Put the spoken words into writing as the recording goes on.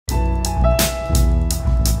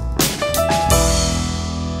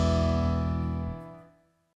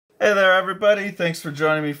everybody, thanks for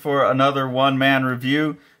joining me for another one-man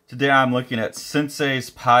review. Today I'm looking at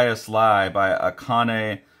SENSEI'S PIOUS Lie by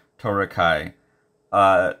Akane Torikai.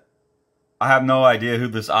 I have no idea who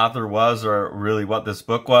this author was or really what this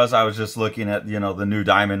book was. I was just looking at, the new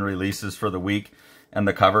Diamond releases for the week, and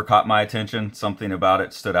the cover caught my attention. Something about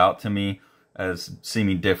it stood out to me as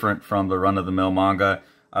seeming different from the run-of-the-mill manga.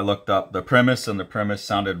 I looked up the premise, and the premise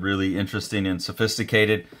sounded really interesting and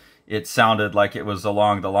sophisticated. It sounded like it was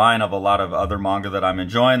along the line of a lot of other manga that I'm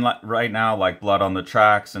enjoying right now, like Blood on the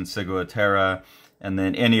Tracks and Siguatera, and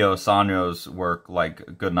then Inio Sanyo's work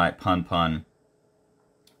like Goodnight Pun Pun,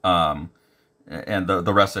 and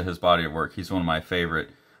the rest of his body of work. He's one of my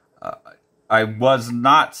favorite. I was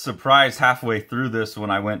not surprised halfway through this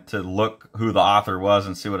when I went to look who the author was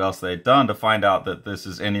and see what else they'd done to find out that this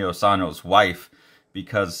is Inio Sanyo's wife,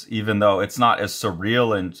 because even though it's not as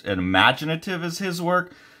surreal and imaginative as his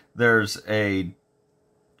work, there's a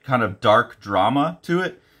kind of dark drama to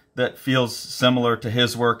it that feels similar to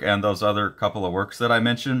his work and those other couple of works that I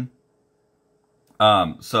mentioned.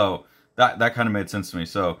 So that kind of made sense to me.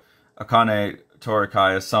 So Akane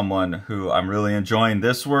Torikai is someone who I'm really enjoying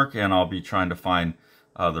this work, and I'll be trying to find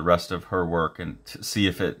the rest of her work and to see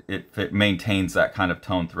if it maintains that kind of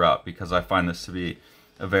tone throughout, because I find this to be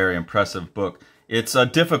a very impressive book. It's a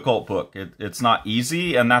difficult book. It's not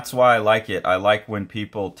easy, and that's why I like it. I like when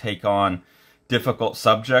people take on difficult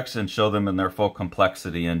subjects and show them in their full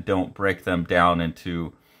complexity and don't break them down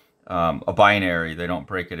into a binary. They don't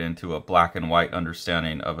break it into a black and white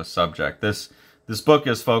understanding of a subject. This book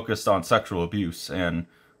is focused on sexual abuse and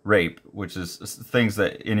rape, which is things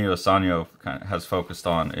that Inio Sanyo kind of has focused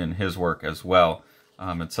on in his work as well.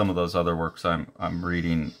 And some of those other works I'm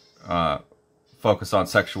reading focus on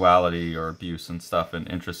sexuality or abuse and stuff in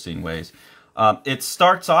interesting ways. It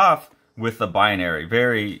starts off with a binary,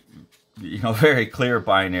 very clear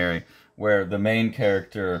binary, where the main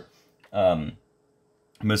character,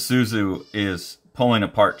 Misuzu, is pulling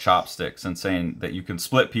apart chopsticks and saying that you can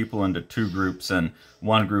split people into two groups, and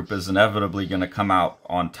one group is inevitably going to come out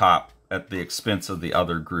on top at the expense of the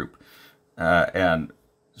other group, and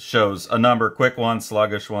shows a number: quick ones,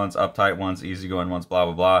 sluggish ones, uptight ones, easygoing ones, blah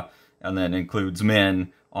blah blah. And then includes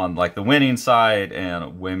men on like the winning side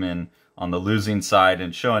and women on the losing side,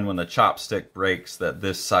 and showing when the chopstick breaks that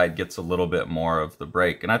this side gets a little bit more of the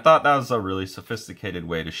break. And I thought that was a really sophisticated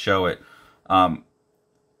way to show it. An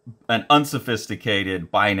unsophisticated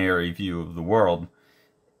binary view of the world.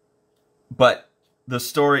 But the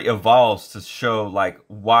story evolves to show like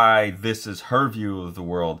why this is her view of the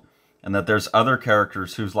world, and that there's other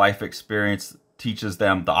characters whose life experience teaches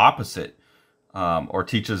them the opposite. Or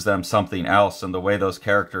teaches them something else, and the way those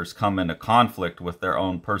characters come into conflict with their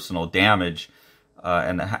own personal damage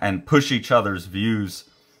and push each other's views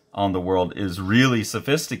on the world is really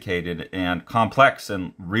sophisticated and complex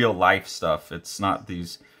and real life stuff. It's not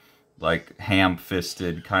these like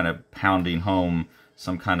ham-fisted kind of pounding home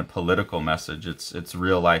some kind of political message. It's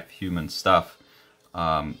real life human stuff,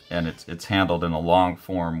 and it's handled in a long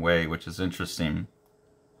form way, which is interesting.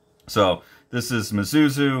 So this is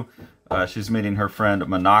Misuzu. She's meeting her friend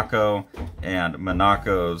Manako, and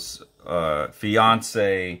Manako's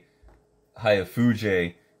fiance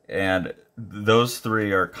Hayafuge, and those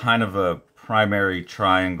three are kind of a primary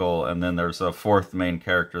triangle, and then there's a fourth main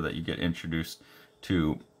character that you get introduced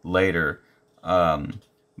to later.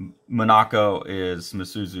 Manako is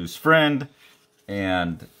Misuzu's friend,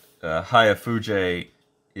 and Hayafuge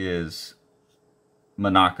is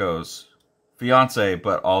Manako's fiance,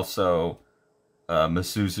 but also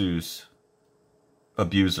Misuzu's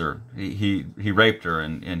abuser. He raped her,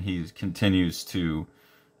 and he continues to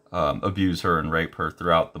abuse her and rape her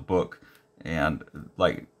throughout the book. And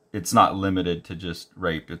like, it's not limited to just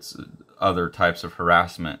rape, it's other types of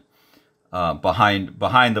harassment behind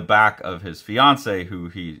the back of his fiance, who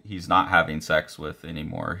he's not having sex with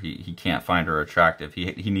anymore. He can't find her attractive.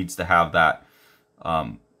 He needs to have that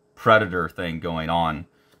predator thing going on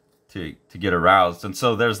to get aroused. And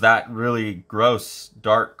so there's that really gross,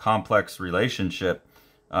 dark, complex relationship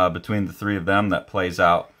between the three of them that plays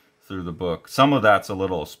out through the book. Some of that's a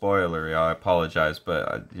little spoilery, I apologize,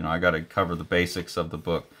 but I got to cover the basics of the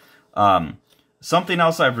book. Something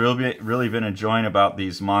else I've really been enjoying about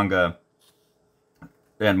these manga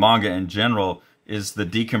and manga in general is the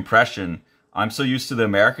decompression. I'm so used to the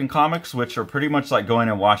American comics, which are pretty much like going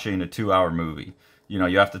and watching a 2-hour movie.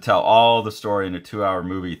 You have to tell all the story in a 2-hour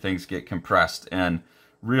movie. Things get compressed, and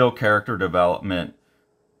real character development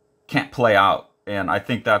can't play out. And I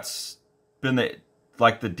think that's been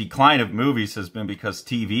the decline of movies has been because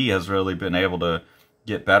TV has really been able to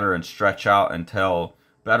get better and stretch out and tell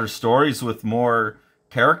better stories with more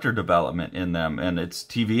character development in them, and its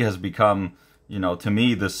TV has become, you know, to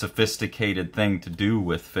me, the sophisticated thing to do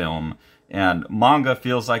with film. And manga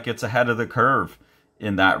feels like it's ahead of the curve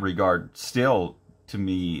in that regard still, to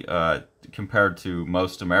me, compared to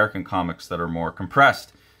most American comics that are more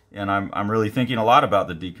compressed. And I'm really thinking a lot about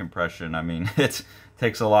the decompression. I mean, it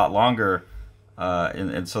takes a lot longer,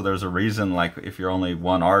 and so there's a reason, like, if you're only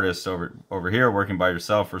one artist over here working by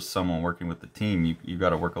yourself or someone working with the team, you got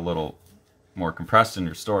to work a little more compressed in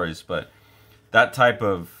your stories. But that type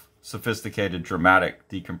of sophisticated dramatic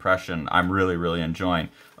decompression I'm really, really enjoying.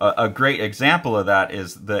 A great example of that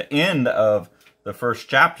is the end of the first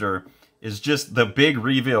chapter is just the big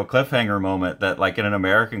reveal cliffhanger moment that, like, in an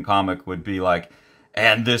American comic would be like,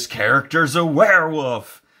 and this character's a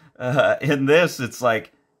werewolf. In this, it's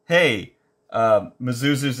like, hey,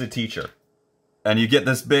 Mizuzu's a teacher. And you get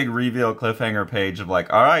this big reveal cliffhanger page of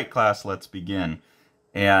like, all right, class, let's begin.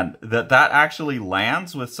 And that actually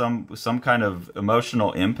lands with some kind of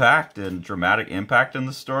emotional impact and dramatic impact in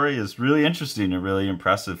the story is really interesting and really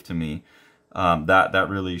impressive to me. That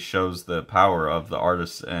really shows the power of the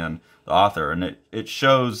artist and the author. And it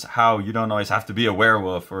shows how you don't always have to be a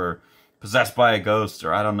werewolf or possessed by a ghost,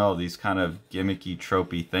 or I don't know, these kind of gimmicky,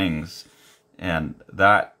 tropey things. And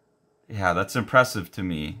that, yeah, that's impressive to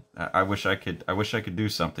me. I wish I could do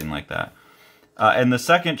something like that. In the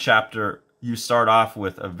second chapter, you start off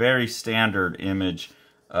with a very standard image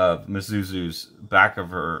of Mizuzu's back of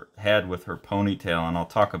her head with her ponytail, and I'll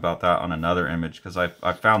talk about that on another image, because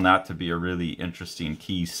I found that to be a really interesting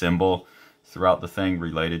key symbol throughout the thing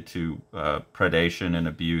related to predation and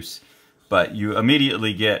abuse. But you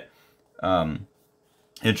immediately get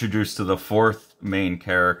introduced to the fourth main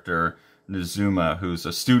character, Nizuma, who's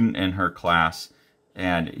a student in her class,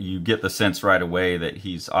 and you get the sense right away that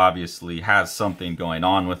he's obviously has something going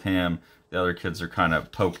on with him. The other kids are kind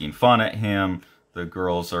of poking fun at him. The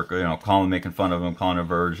girls are, you know, making fun of him, calling him a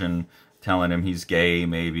virgin, telling him he's gay,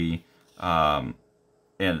 maybe. And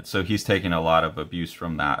so he's taking a lot of abuse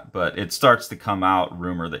from that. But it starts to come out,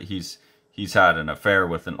 rumor that he's had an affair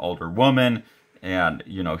with an older woman, and,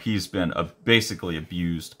 you know, he's been basically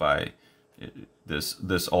abused by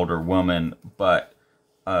this older woman. But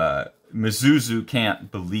Mizuzu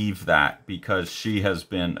can't believe that, because she has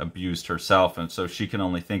been abused herself, and so she can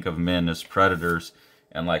only think of men as predators.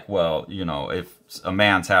 And like, well, you know, if a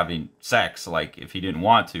man's having sex, like, if he didn't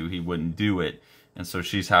want to, he wouldn't do it. And so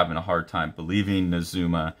she's having a hard time believing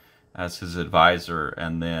Nizuma as his advisor,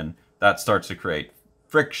 and then that starts to create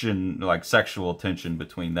friction, like sexual tension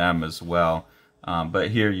between them as well. But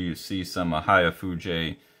here you see some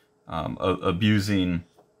Hayafuje abusing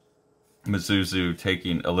Mizuzu,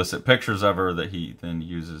 taking illicit pictures of her that he then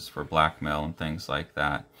uses for blackmail and things like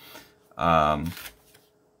that.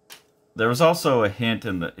 There was also a hint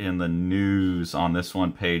in the news on this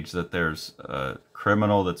one page that there's a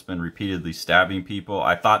criminal that's been repeatedly stabbing people.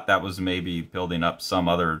 I thought that was maybe building up some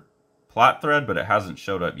other plot thread, but it hasn't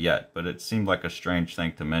showed up yet. But it seemed like a strange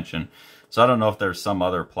thing to mention. So I don't know if there's some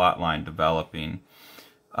other plot line developing.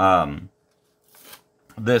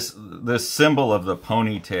 This symbol of the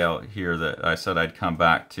ponytail here that I said I'd come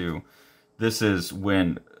back to, this is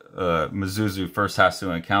when Mizuzu first has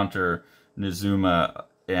to encounter Nizuma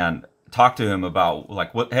and talk to him about,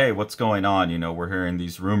 like, hey, what's going on? You know, we're hearing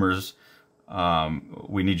these rumors.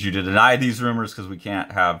 We need you to deny these rumors because we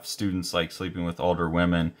can't have students, like, sleeping with older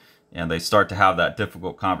women. And they start to have that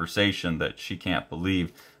difficult conversation that she can't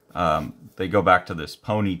believe. They go back to this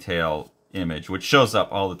ponytail image, which shows up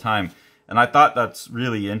all the time. And I thought that's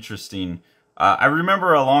really interesting. I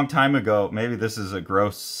remember a long time ago, maybe this is a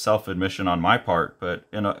gross self-admission on my part, but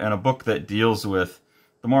in a book that deals with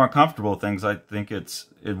the more uncomfortable things, I think it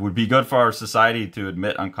would be good for our society to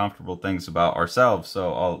admit uncomfortable things about ourselves.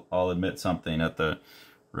 So I'll admit something at the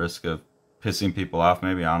risk of pissing people off,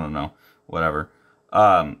 maybe, I don't know, whatever.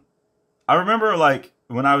 I remember, like,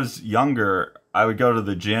 when I was younger, I would go to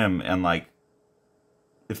the gym, and, like,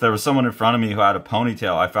 if there was someone in front of me who had a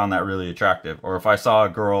ponytail, I found that really attractive. Or if I saw a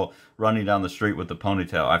girl running down the street with a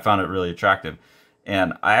ponytail, I found it really attractive.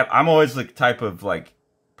 And I'm always the type of, like,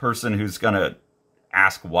 person who's gonna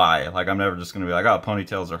ask why. Like, I'm never just gonna be like, oh,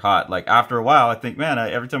 ponytails are hot. Like, after a while, I think, man,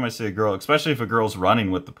 every time I see a girl, especially if a girl's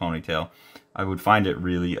running with the ponytail, I would find it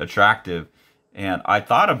really attractive. And I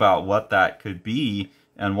thought about what that could be.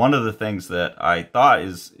 And one of the things that I thought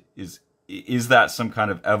is that some kind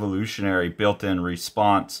of evolutionary built-in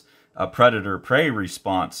response, a predator-prey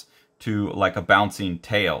response to, like, a bouncing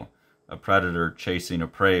tail, a predator chasing a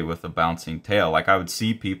prey with a bouncing tail. Like, I would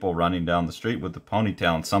see people running down the street with the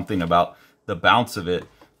ponytail, and something about the bounce of it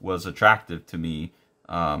was attractive to me,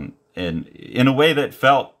 and in a way that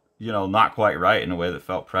felt, you know, not quite right, in a way that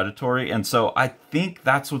felt predatory. And so I think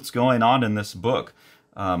that's what's going on in this book.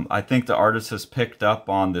 I think the artist has picked up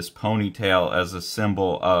on this ponytail as a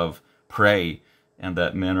symbol of prey, and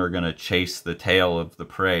that men are going to chase the tail of the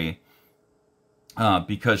prey,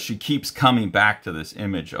 because she keeps coming back to this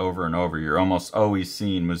image over and over. You're almost always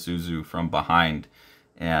seeing Mizuzu from behind.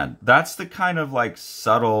 And that's the kind of like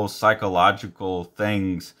subtle psychological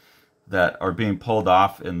things that are being pulled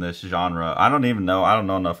off in this genre. I don't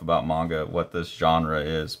know enough about manga, what this genre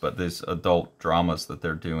is, but these adult dramas that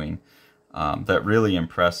they're doing, that really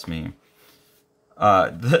impress me.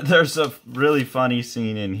 There's a really funny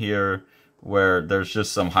scene in here where there's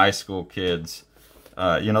just some high school kids.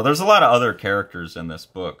 You know, there's a lot of other characters in this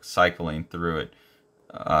book cycling through it.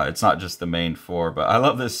 It's not just the main four, but I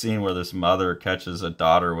love this scene where this mother catches a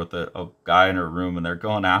daughter with a guy in her room, and they're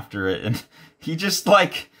going after it, and he just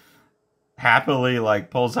like happily like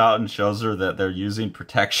pulls out and shows her that they're using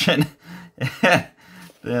protection.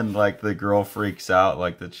 Then like the girl freaks out,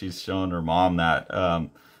 like that she's showing her mom that.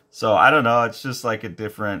 So I don't know, it's just like a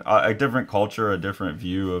different culture, a different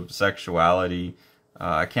view of sexuality.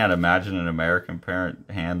 I can't imagine an American parent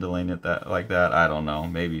handling it like that. I don't know,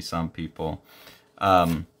 maybe some people.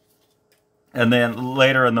 And then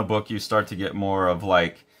later in the book, you start to get more of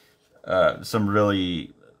like some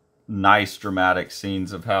really nice dramatic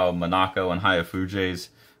scenes of how Manako and Hayafuge's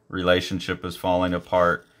relationship is falling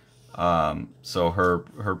apart. So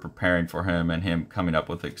her preparing for him and him coming up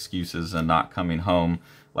with excuses and not coming home.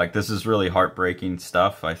 Like, this is really heartbreaking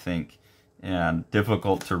stuff, I think, and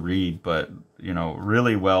difficult to read, but, you know,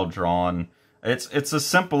 really well drawn. It's a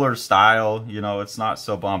simpler style, you know, it's not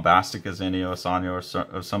so bombastic as Inio Asano or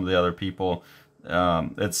some of the other people.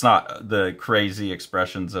 It's not the crazy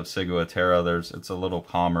expressions of Sigo Atera. It's a little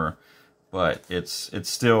calmer, but it's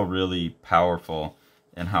still really powerful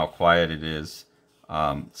in how quiet it is.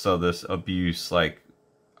 So this abuse, like,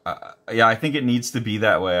 yeah, I think it needs to be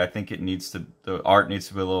that way. I think the art needs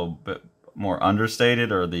to be a little bit more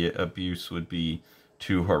understated, or the abuse would be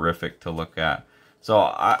too horrific to look at. So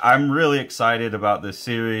I'm really excited about this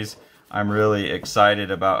series. I'm really excited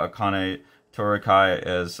about Akane Torikai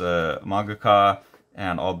as a mangaka,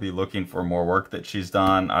 and I'll be looking for more work that she's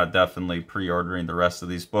done. I'm definitely pre-ordering the rest of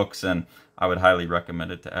these books, and I would highly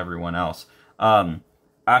recommend it to everyone else.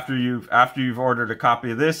 After you've ordered a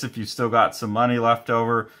copy of this, if you still got some money left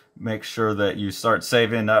over, make sure that you start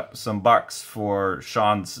saving up some bucks for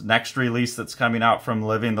Sean's next release that's coming out from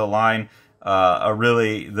Living the Line.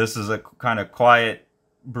 This is a kind of quiet,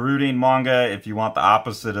 brooding manga. If you want the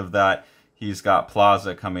opposite of that, he's got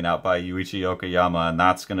Plaza coming out by Yuichi Okayama, and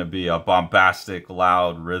that's going to be a bombastic,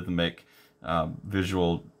 loud, rhythmic,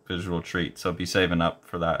 visual treat. So be saving up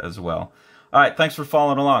for that as well. All right, thanks for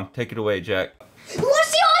following along. Take it away, Jack. You want to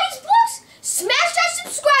see all these books? Smash that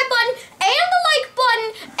subscribe button and the like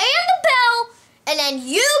button and the bell, and then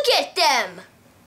you get them.